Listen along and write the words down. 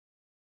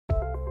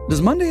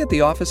Does Monday at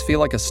the office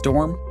feel like a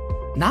storm?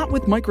 Not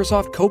with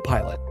Microsoft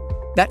Copilot.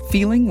 That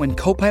feeling when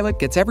Copilot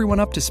gets everyone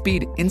up to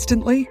speed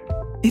instantly?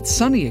 It's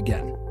sunny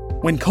again.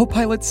 When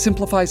Copilot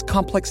simplifies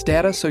complex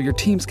data so your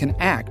teams can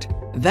act,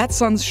 that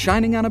sun's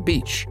shining on a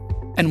beach.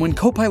 And when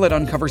Copilot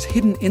uncovers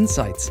hidden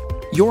insights,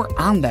 you're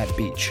on that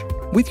beach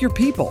with your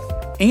people,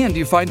 and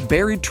you find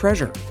buried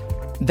treasure.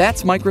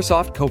 That's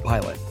Microsoft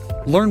Copilot.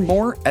 Learn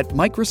more at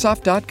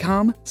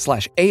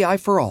Microsoft.com/AI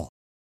for all.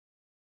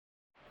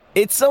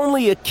 It's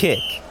only a kick,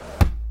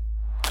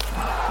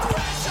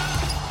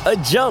 a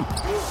jump,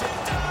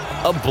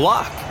 a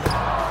block.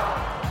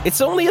 It's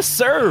only a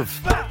serve.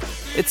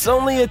 It's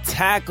only a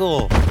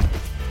tackle,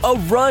 a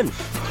run.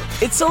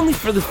 It's only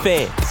for the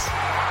fans.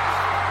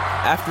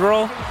 After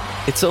all,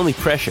 it's only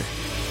pressure.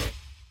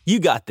 You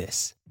got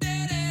this.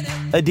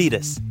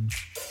 Adidas.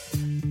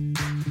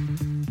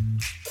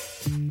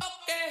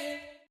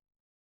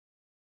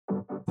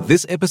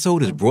 This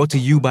episode is brought to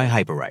you by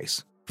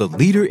Hyperice, the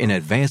leader in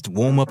advanced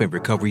warm-up and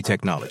recovery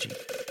technology.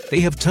 They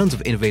have tons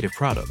of innovative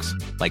products,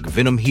 like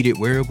Venom-heated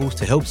wearables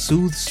to help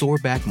soothe sore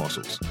back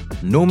muscles,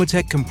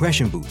 Normatec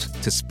compression boots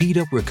to speed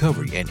up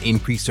recovery and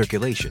increase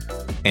circulation,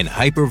 and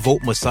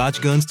Hypervolt massage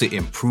guns to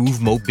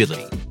improve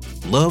mobility.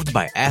 Loved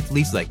by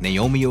athletes like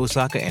Naomi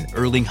Osaka and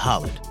Erling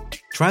Haaland.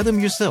 Try them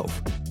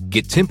yourself.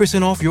 Get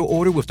 10% off your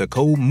order with the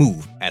code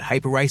MOVE at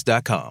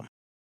Hyperice.com.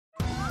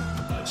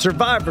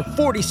 Survivor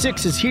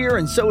 46 is here,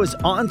 and so is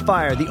On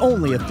Fire, the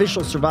only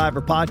official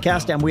Survivor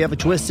podcast, and we have a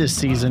twist this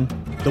season.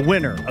 The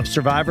winner of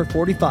Survivor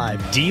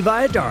 45, Dee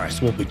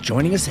Valladares, will be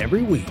joining us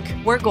every week.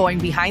 We're going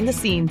behind the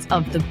scenes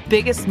of the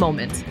biggest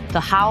moments, the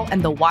how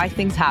and the why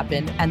things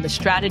happen, and the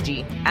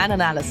strategy and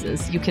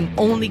analysis you can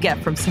only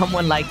get from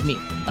someone like me,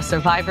 a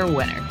Survivor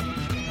winner.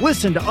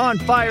 Listen to On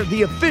Fire,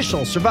 the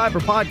official Survivor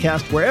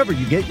podcast, wherever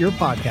you get your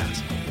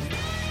podcasts.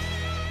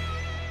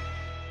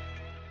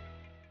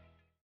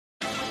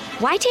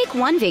 Why take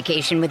one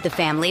vacation with the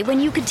family when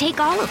you could take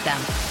all of them?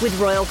 With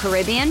Royal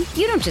Caribbean,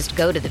 you don't just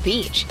go to the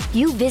beach.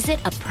 You visit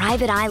a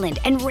private island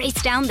and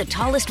race down the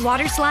tallest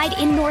water slide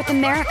in North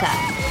America.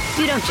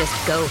 You don't just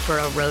go for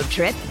a road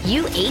trip.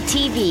 You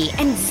ATV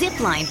and zip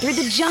line through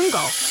the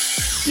jungle.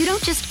 You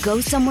don't just go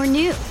somewhere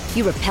new.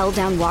 You rappel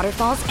down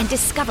waterfalls and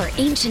discover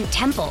ancient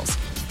temples.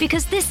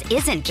 Because this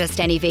isn't just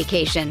any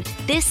vacation.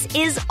 This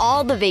is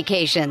all the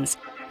vacations.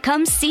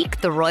 Come seek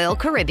the Royal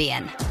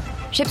Caribbean.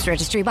 Ships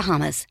Registry,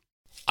 Bahamas.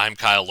 I'm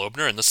Kyle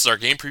Loebner, and this is our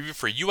game preview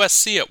for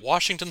USC at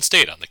Washington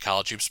State on the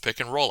College Hoops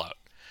Pick and Rollout.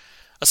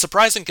 A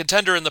surprising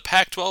contender in the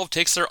Pac-12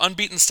 takes their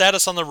unbeaten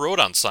status on the road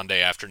on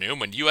Sunday afternoon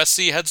when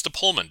USC heads to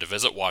Pullman to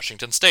visit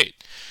Washington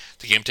State.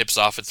 The game tips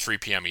off at 3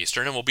 p.m.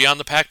 Eastern and will be on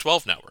the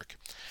Pac-12 network.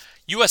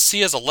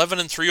 USC is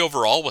 11-3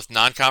 overall with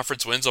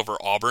non-conference wins over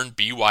Auburn,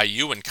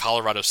 BYU, and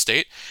Colorado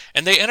State,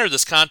 and they enter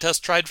this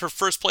contest tied for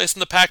first place in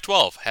the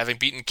Pac-12, having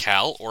beaten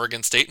Cal,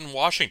 Oregon State, and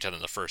Washington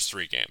in the first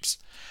 3 games.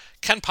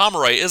 Ken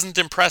Pomeroy isn't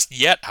impressed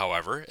yet,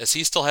 however, as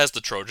he still has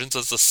the Trojans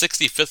as the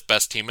 65th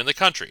best team in the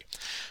country.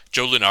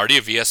 Joe Lunardi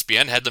of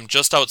ESPN had them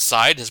just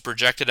outside his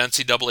projected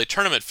NCAA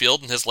tournament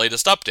field in his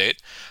latest update,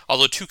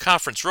 although 2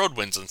 conference road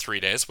wins in 3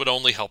 days would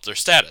only help their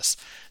status.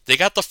 They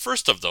got the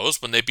first of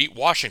those when they beat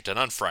Washington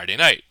on Friday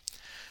night.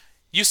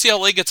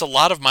 UCLA gets a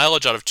lot of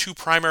mileage out of 2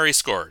 primary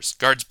scorers,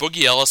 guards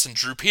Boogie Ellis and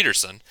Drew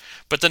Peterson,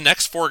 but the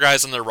next 4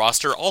 guys on their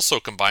roster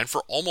also combine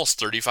for almost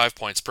 35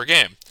 points per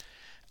game.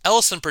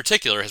 Ellis in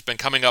particular has been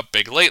coming up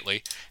big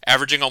lately,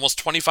 averaging almost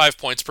 25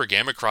 points per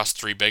game across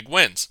 3 big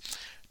wins.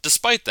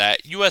 Despite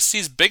that,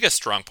 USC's biggest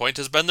strong point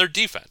has been their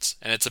defense,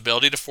 and its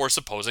ability to force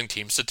opposing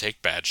teams to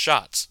take bad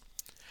shots.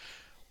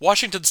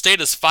 Washington State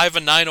is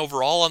 5-9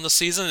 overall on the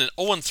season and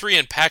 0-3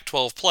 in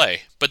Pac-12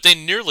 play, but they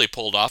nearly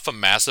pulled off a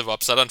massive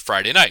upset on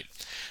Friday night.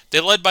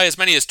 They led by as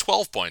many as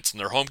 12 points in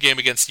their home game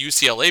against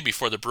UCLA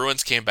before the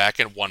Bruins came back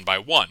and won by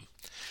 1.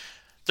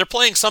 They're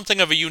playing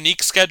something of a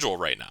unique schedule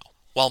right now.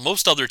 While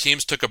most other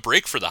teams took a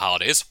break for the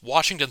holidays,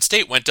 Washington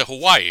State went to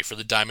Hawaii for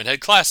the Diamond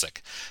Head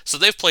Classic, so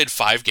they've played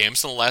 5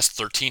 games in the last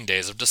 13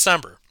 days of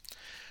December.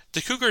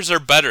 The Cougars are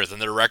better than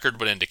their record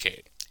would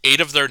indicate. 8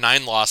 of their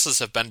 9 losses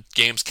have been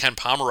games Ken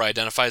Pomeroy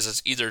identifies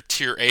as either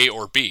Tier A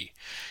or B.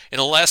 In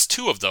the last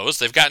 2 of those,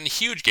 they've gotten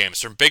huge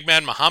games from big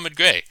man Mohamed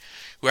Gay,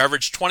 who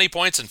averaged 20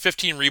 points and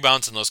 15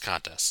 rebounds in those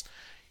contests.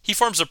 He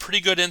forms a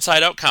pretty good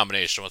inside-out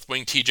combination with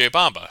wing TJ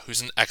Bamba,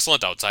 who's an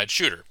excellent outside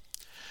shooter.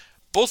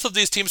 Both of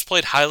these teams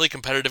played highly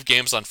competitive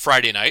games on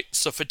Friday night,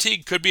 so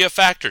fatigue could be a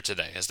factor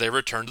today as they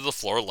return to the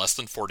floor less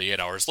than 48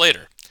 hours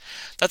later.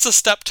 That's a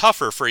step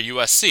tougher for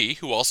USC,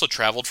 who also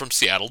traveled from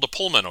Seattle to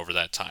Pullman over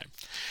that time.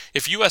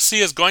 If USC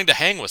is going to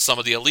hang with some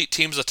of the elite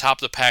teams atop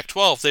the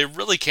Pac-12, they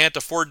really can't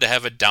afford to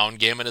have a down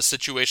game in a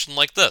situation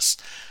like this,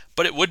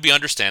 but it would be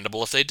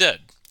understandable if they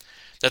did.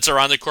 That's our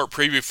on-the-court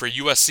preview for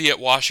USC at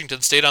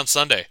Washington State on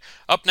Sunday.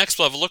 Up next,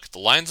 we'll have a look at the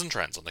lines and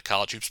trends on the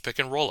College Hoops Pick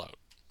and Rollout.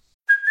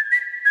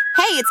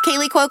 Hey, it's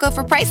Kaylee Cuoco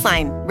for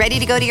Priceline. Ready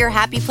to go to your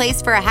happy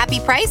place for a happy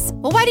price?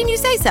 Well, why didn't you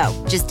say so?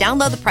 Just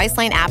download the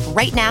Priceline app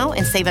right now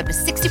and save up to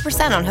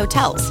 60% on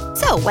hotels.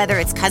 So whether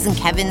it's Cousin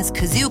Kevin's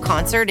Kazoo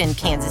Concert in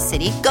Kansas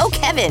City, go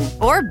Kevin,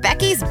 or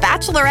Becky's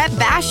Bachelorette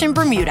Bash in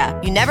Bermuda,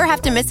 you never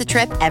have to miss a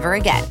trip ever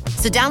again.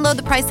 So download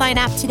the Priceline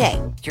app today.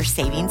 Your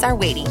savings are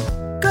waiting.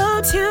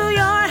 Go to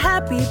your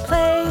happy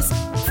place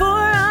for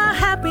a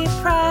happy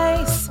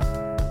price.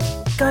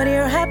 Go to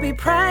your happy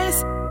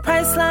price,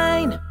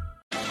 Priceline.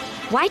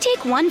 Why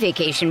take one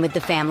vacation with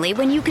the family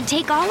when you could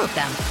take all of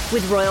them?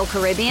 With Royal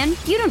Caribbean,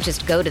 you don't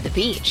just go to the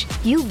beach.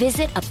 You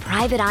visit a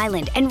private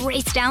island and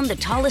race down the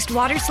tallest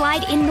water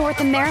slide in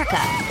North America.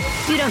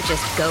 You don't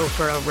just go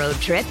for a road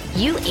trip.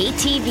 You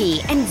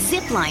ATV and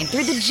zip line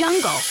through the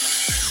jungle.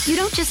 You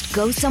don't just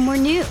go somewhere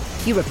new.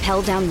 You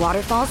rappel down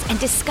waterfalls and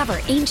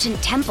discover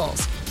ancient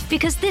temples.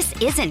 Because this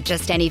isn't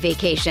just any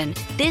vacation.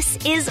 This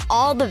is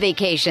all the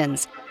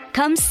vacations.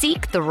 Come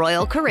seek the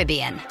Royal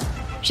Caribbean.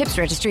 Ships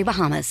Registry,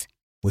 Bahamas.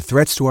 With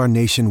threats to our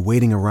nation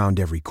waiting around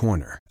every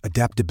corner,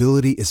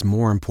 adaptability is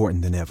more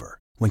important than ever.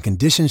 When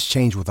conditions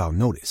change without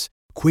notice,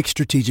 quick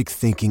strategic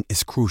thinking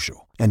is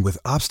crucial. And with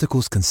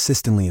obstacles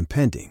consistently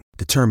impending,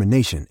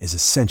 determination is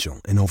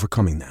essential in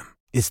overcoming them.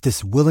 It's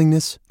this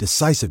willingness,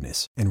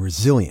 decisiveness, and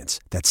resilience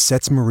that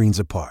sets Marines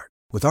apart.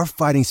 With our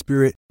fighting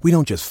spirit, we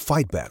don't just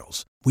fight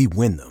battles, we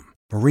win them.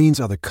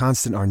 Marines are the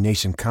constant our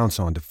nation counts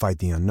on to fight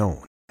the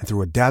unknown. And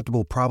through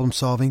adaptable problem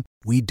solving,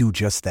 we do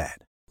just that.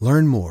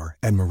 Learn more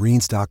at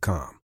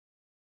Marines.com.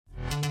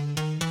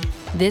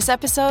 This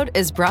episode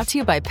is brought to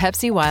you by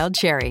Pepsi Wild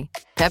Cherry.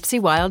 Pepsi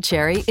Wild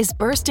Cherry is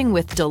bursting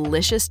with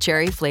delicious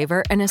cherry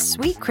flavor and a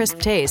sweet, crisp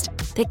taste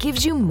that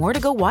gives you more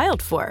to go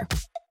wild for.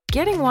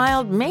 Getting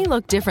wild may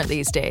look different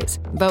these days,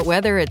 but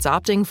whether it's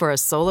opting for a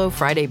solo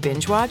Friday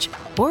binge watch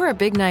or a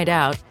big night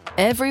out,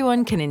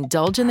 everyone can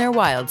indulge in their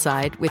wild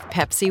side with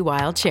Pepsi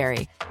Wild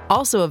Cherry.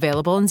 Also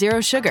available in Zero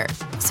Sugar.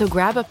 So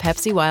grab a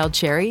Pepsi Wild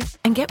Cherry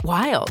and get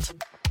wild.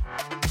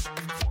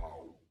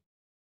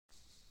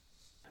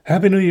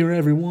 Happy New Year,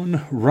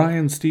 everyone.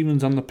 Ryan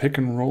Stevens on the pick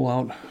and roll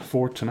out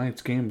for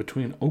tonight's game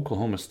between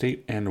Oklahoma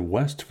State and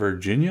West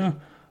Virginia.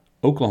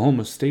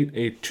 Oklahoma State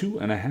a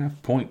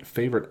 2.5-point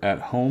favorite at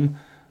home.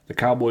 The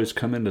Cowboys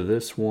come into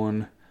this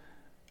one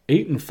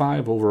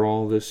 8-5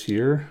 overall this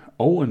year,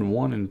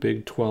 0-1 in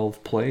Big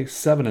 12 play,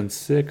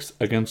 7-6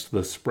 against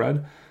the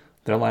spread.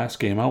 Their last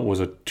game out was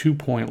a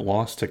 2-point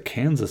loss to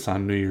Kansas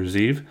on New Year's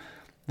Eve.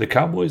 The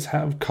Cowboys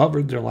have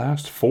covered their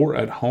last 4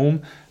 at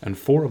home and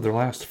 4 of their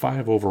last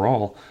 5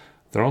 overall.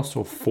 They're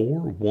also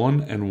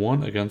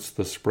 4-1-1 against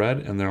the spread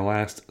in their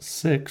last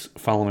 6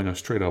 following a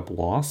straight-up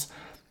loss.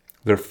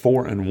 They're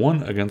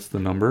 4-1 against the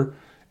number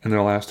in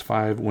their last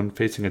 5 when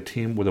facing a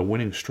team with a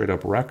winning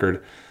straight-up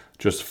record.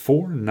 Just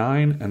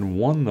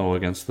 4-9-1 though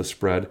against the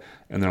spread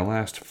in their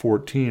last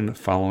 14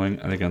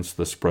 following an against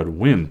the spread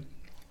win.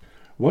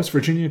 West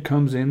Virginia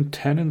comes in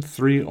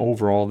 10-3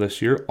 overall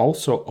this year,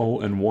 also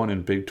 0-1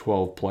 in Big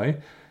 12 play,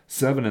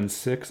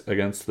 7-6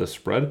 against the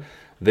spread.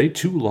 They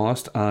too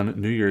lost on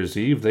New Year's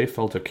Eve. They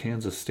fell to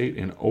Kansas State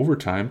in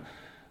overtime.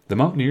 The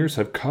Mountaineers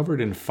have covered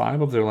in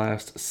 5 of their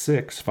last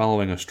 6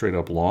 following a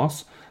straight-up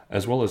loss,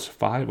 as well as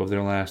 5 of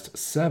their last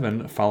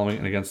 7 following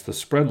an against the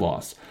spread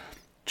loss.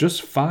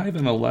 Just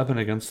 5-11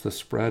 against the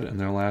spread in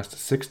their last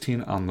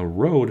 16 on the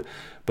road,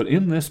 but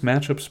in this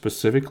matchup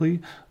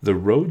specifically, the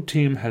road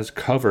team has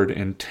covered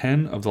in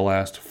 10 of the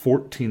last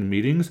 14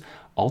 meetings.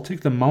 I'll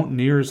take the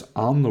Mountaineers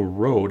on the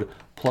road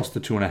plus the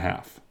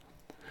 2.5.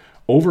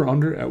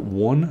 Over-under at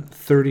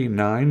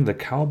 139, the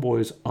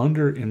Cowboys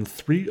under in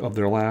 3 of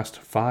their last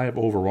 5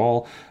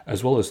 overall,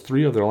 as well as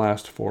 3 of their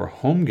last 4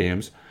 home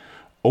games.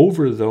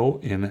 Over, though,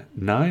 in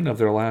 9 of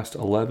their last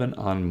 11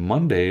 on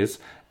Mondays,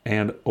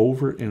 and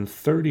over in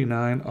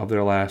 39 of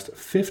their last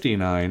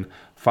 59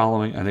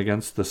 following an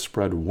against the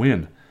spread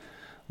win.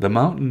 The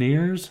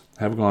Mountaineers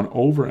have gone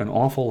over an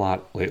awful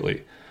lot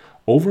lately.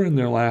 Over in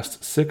their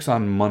last 6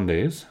 on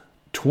Mondays,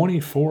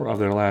 24 of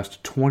their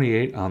last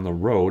 28 on the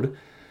road,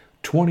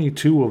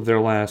 22 of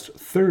their last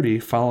 30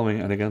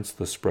 following an against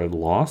the spread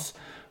loss,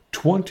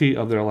 20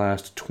 of their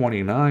last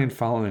 29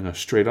 following a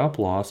straight-up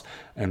loss,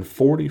 and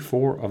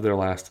 44 of their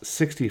last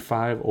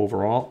 65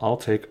 overall. I'll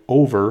take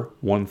over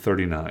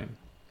 139.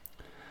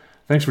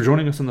 Thanks for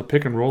joining us on the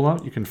Pick and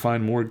Rollout. You can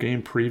find more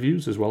game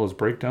previews as well as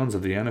breakdowns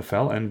of the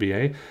NFL,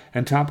 NBA,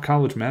 and top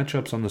college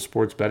matchups on the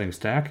Sports Betting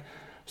Stack.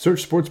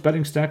 Search Sports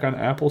Betting Stack on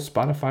Apple,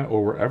 Spotify,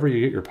 or wherever you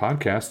get your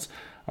podcasts.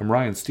 I'm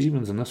Ryan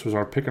Stevens, and this was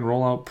our Pick and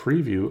Rollout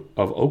preview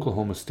of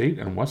Oklahoma State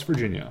and West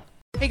Virginia.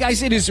 Hey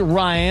guys, it is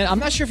Ryan. I'm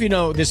not sure if you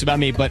know this about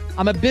me, but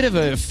I'm a bit of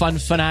a fun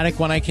fanatic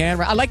when I can.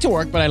 I like to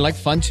work, but I like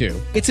fun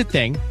too. It's a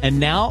thing. And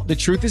now the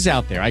truth is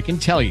out there. I can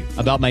tell you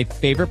about my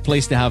favorite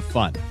place to have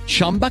fun.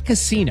 Chumba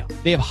Casino.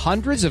 They have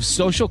hundreds of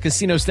social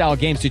casino style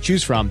games to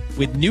choose from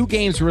with new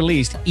games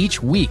released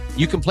each week.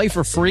 You can play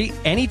for free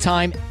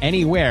anytime,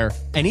 anywhere.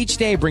 And each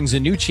day brings a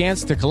new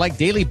chance to collect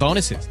daily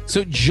bonuses.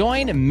 So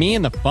join me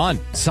in the fun.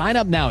 Sign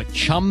up now at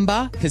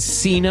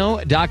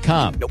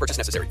ChumbaCasino.com. No purchase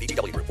necessary.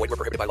 VGW Group. Void where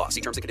prohibited by law.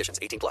 See terms and conditions.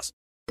 18+.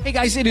 Hey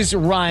guys, it is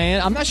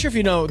Ryan. I'm not sure if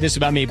you know this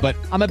about me, but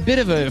I'm a bit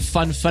of a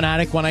fun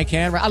fanatic when I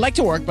can. I like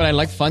to work, but I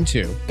like fun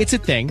too. It's a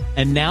thing.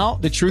 And now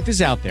the truth is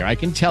out there. I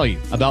can tell you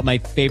about my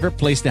favorite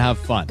place to have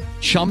fun.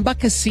 Chumba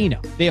Casino.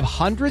 They have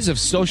hundreds of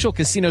social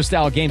casino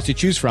style games to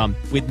choose from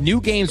with new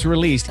games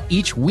released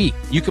each week.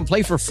 You can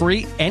play for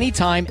free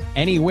anytime,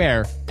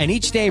 anywhere. And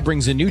each day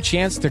brings a new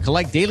chance to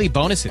collect daily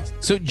bonuses.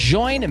 So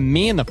join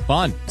me in the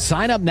fun.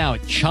 Sign up now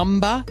at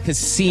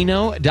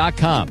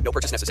ChumbaCasino.com. No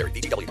purchase necessary.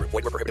 VGW Group.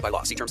 Void where prohibited by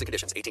law. See terms and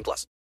conditions.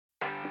 18+.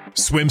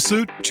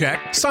 Swimsuit? Check.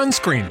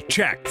 Sunscreen?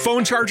 Check.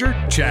 Phone charger?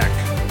 Check.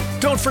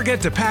 Don't forget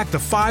to pack the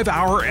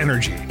 5-Hour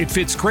Energy. It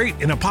fits great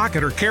in a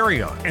pocket or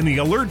carry-on, and the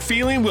alert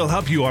feeling will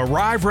help you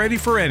arrive ready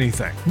for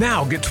anything.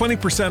 Now get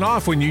 20%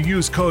 off when you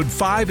use code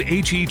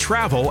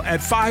 5HETRAVEL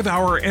at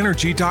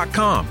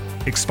 5hourenergy.com.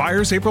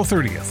 Expires April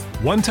 30th.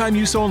 One-time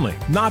use only.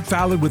 Not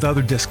valid with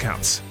other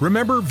discounts.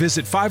 Remember,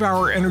 visit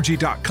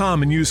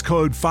 5hourenergy.com and use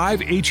code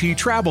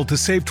 5HETRAVEL to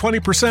save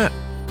 20%.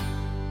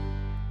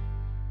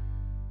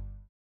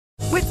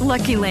 With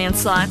Lucky Land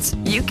Slots,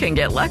 you can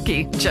get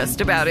lucky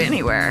just about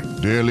anywhere.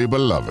 Dearly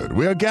beloved,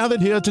 we are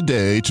gathered here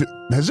today to...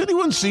 Has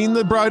anyone seen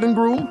the bride and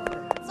groom?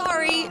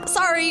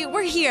 Sorry,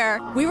 we're here.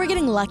 We were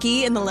getting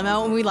lucky in the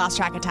limo and we lost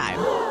track of time.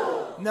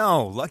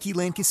 No, Lucky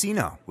Land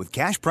Casino, with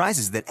cash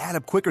prizes that add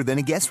up quicker than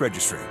a guest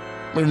registry.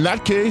 In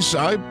that case,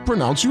 I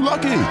pronounce you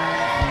lucky.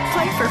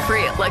 Play for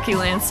free at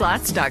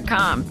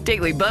LuckyLandSlots.com.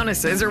 Daily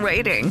bonuses are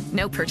waiting.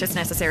 No purchase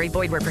necessary.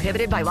 Void where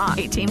prohibited by law.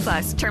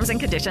 18+. Terms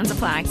and conditions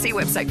apply. See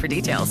website for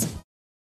details.